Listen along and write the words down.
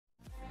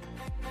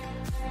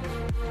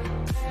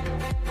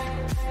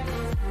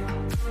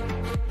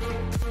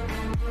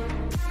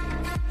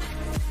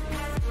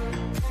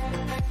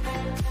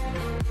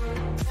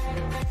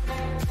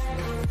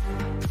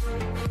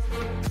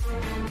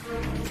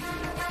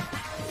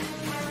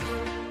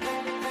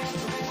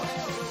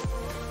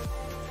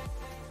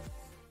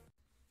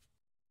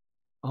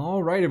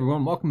All right,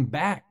 everyone, welcome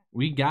back.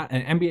 We got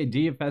an NBA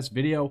DFS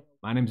video.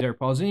 My name is Eric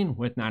Paulzine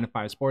with 9 to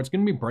 5 Sports.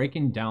 Going to be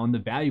breaking down the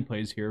value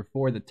plays here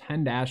for the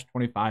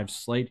 10-25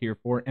 slate here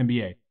for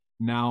NBA.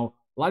 Now,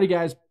 a lot of you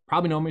guys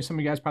probably know me. Some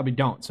of you guys probably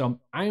don't. So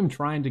I am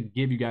trying to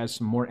give you guys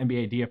some more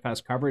NBA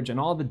DFS coverage, and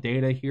all the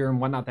data here and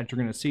whatnot that you're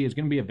going to see is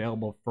going to be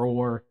available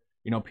for,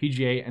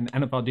 PGA and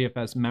NFL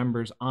DFS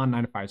members on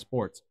 9 to 5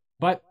 Sports.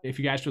 But if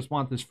you guys just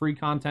want this free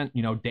content,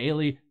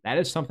 daily, that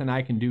is something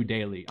I can do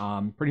daily.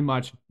 Pretty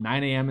much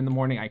 9 a.m. in the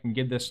morning, I can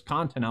give this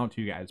content out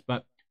to you guys.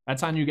 But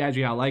that's on you guys.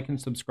 You gotta like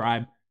and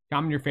subscribe,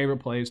 comment your favorite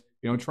plays.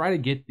 Try to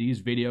get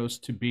these videos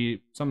to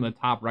be some of the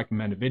top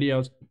recommended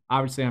videos.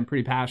 Obviously, I'm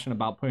pretty passionate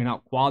about putting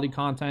out quality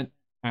content,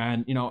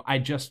 and I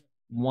just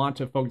want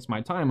to focus my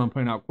time on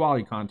putting out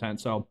quality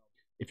content. So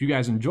if you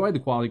guys enjoy the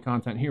quality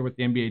content here with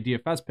the NBA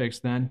DFS picks,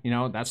 then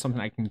that's something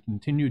I can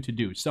continue to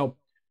do. So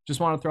just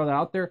want to throw that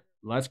out there.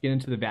 Let's get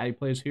into the value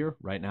plays here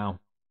right now.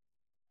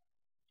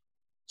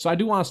 So I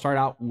do want to start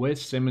out with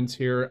Simmons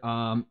here.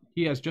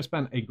 He has just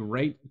been a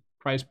great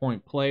price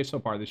point play so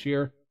far this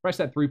year.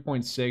 Priced at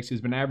 3.6.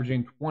 He's been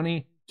averaging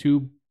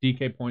 22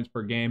 DK points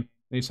per game.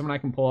 And he's someone I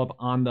can pull up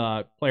on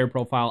the player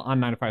profile on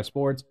 9 to 5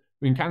 Sports.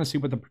 We can kind of see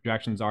what the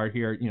projections are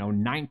here.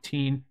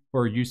 19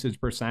 for usage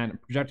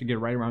percent. Projected to get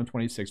right around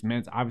 26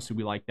 minutes. Obviously,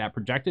 we like that.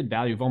 Projected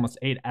value of almost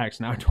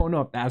 8x. Now, I don't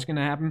know if that's going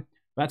to happen.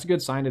 But that's a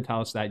good sign to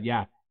tell us that,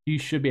 yeah, he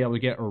should be able to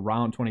get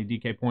around 20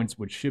 DK points,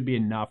 which should be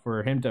enough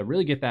for him to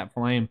really get that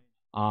flame.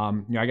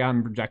 I got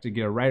him projected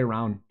to get right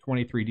around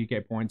 23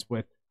 DK points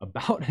with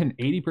about an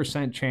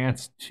 80%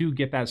 chance to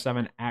get that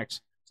 7x. So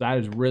that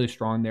is really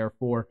strong there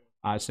for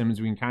Simmons.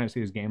 We can kind of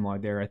see his game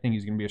log there. I think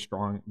he's going to be a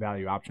strong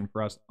value option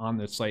for us on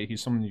this slate.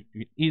 He's someone you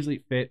can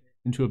easily fit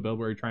into a build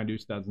where you're trying to do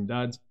studs and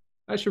duds.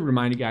 I should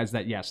remind you guys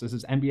that, yes, this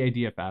is NBA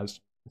DFS.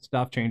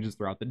 Stuff changes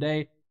throughout the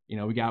day.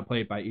 We got to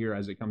play it by ear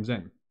as it comes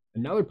in.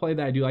 Another play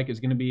that I do like is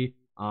going to be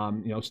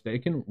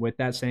sticking with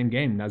that same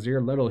game.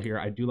 Nazir Little here,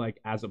 I do like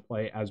as a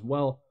play as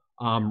well.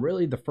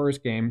 Really, the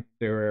first game,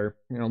 they were,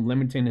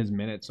 limiting his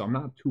minutes, so I'm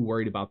not too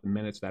worried about the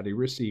minutes that he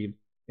received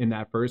in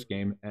that first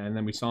game. And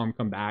then we saw him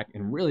come back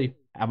and really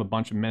have a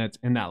bunch of minutes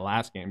in that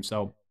last game.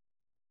 So,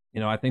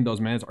 I think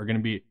those minutes are going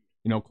to be,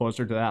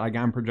 closer to that. I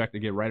got him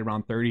projected to get right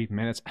around 30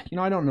 minutes.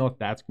 I don't know if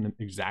that's going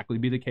to exactly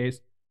be the case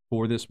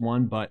for this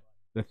one, but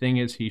the thing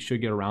is, he should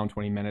get around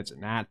 20 minutes,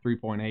 and at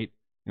 3.8,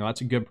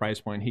 that's a good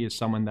price point. He is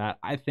someone that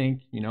I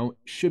think,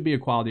 should be a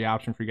quality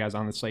option for you guys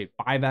on the slate.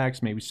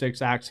 5x, maybe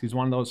 6x. He's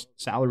one of those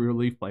salary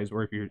relief plays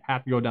where if you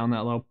have to go down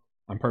that low,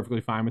 I'm perfectly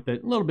fine with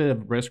it. A little bit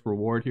of risk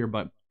reward here,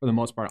 but for the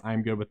most part,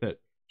 I'm good with it.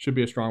 Should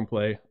be a strong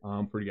play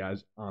for you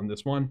guys on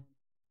this one.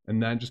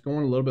 And then just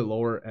going a little bit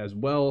lower as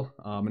well.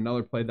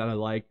 Another play that I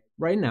like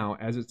right now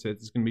as it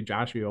sits is going to be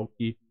Josh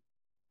Okogie.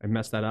 I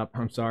messed that up.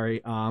 I'm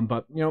sorry.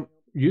 But,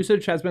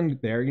 usage has been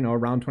there,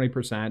 around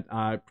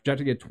 20%. Projected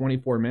to get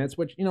 24 minutes,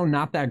 which,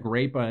 not that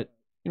great, but,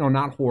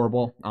 not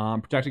horrible.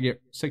 Projected to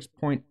get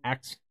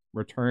 6.x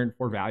return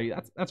for value.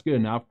 That's good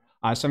enough.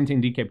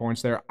 17 DK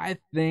points there. I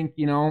think,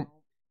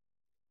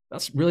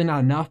 that's really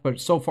not enough,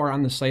 but so far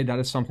on the slate, that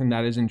is something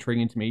that is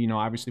intriguing to me.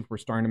 Obviously, if we're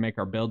starting to make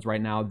our builds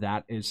right now,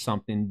 that is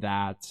something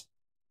that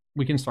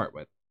we can start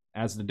with.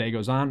 As the day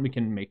goes on, we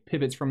can make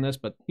pivots from this,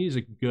 but he's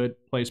a good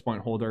place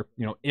point holder,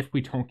 if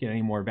we don't get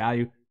any more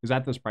value, because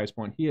at this price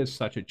point, he is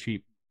such a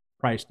cheap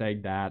price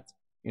tag that,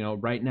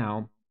 right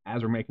now,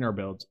 as we're making our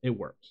builds, it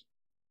works.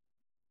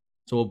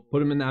 So we'll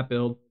put him in that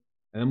build,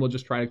 and then we'll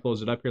just try to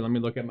close it up here. Let me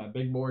look at my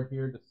big board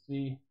here to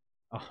see,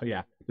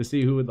 to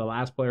see who the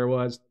last player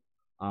was.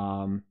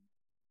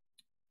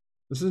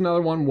 This is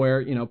another one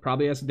where,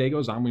 probably as the day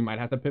goes on, we might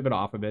have to pivot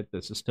off of it.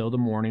 This is still the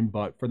morning,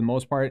 but for the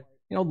most part,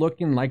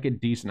 looking like a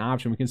decent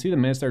option. We can see the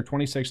minutes there,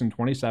 26 and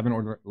 27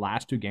 over the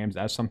last two games.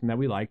 That's something that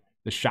we like.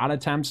 The shot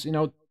attempts,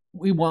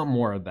 we want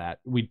more of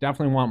that. We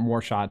definitely want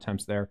more shot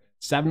attempts there.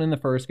 7 in the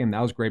first game,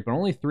 that was great, but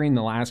only 3 in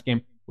the last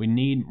game. We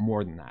need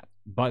more than that.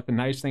 But the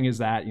nice thing is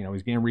that,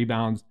 he's getting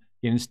rebounds,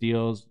 getting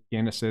steals,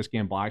 getting assists,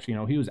 getting blocks. He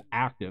was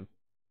active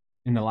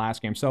in the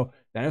last game. So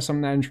that is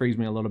something that intrigues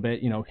me a little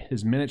bit.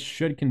 His minutes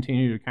should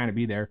continue to kind of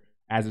be there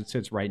as it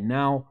sits right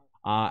now.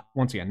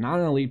 Once again, not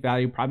an elite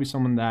value, probably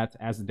someone that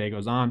as the day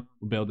goes on,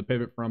 we'll be able to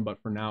pivot from,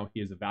 but for now,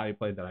 he is a value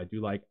play that I do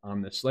like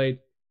on this slate.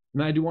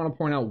 And I do want to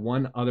point out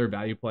one other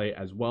value play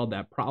as well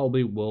that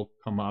probably will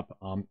come up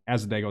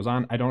as the day goes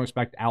on. I don't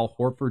expect Al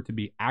Horford to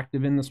be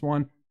active in this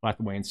one. We'll have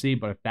to wait and see,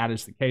 but if that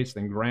is the case,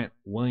 then Grant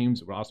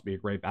Williams would also be a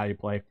great value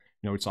play.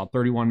 We saw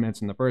 31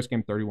 minutes in the first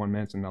game, 31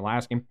 minutes in the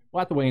last game.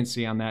 We'll have to wait and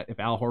see on that. If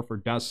Al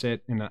Horford does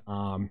sit in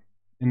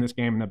this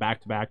game in the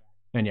back-to-back,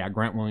 then yeah,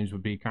 Grant Williams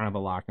would be kind of a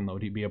lock and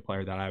load. He'd be a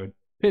player that I would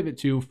pivot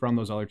to from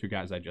those other two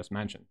guys I just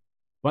mentioned.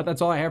 But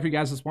that's all I have for you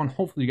guys this one.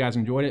 Hopefully you guys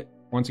enjoyed it.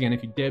 Once again,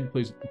 if you did,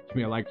 please give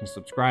me a like and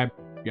subscribe.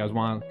 If you guys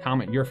want to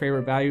comment your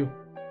favorite value,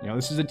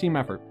 this is a team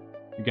effort.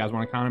 If you guys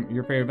want to comment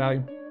your favorite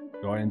value,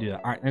 go ahead and do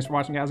that. All right, thanks for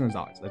watching, guys, and as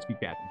always, let's keep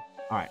catching.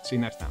 All right, see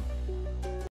you next time.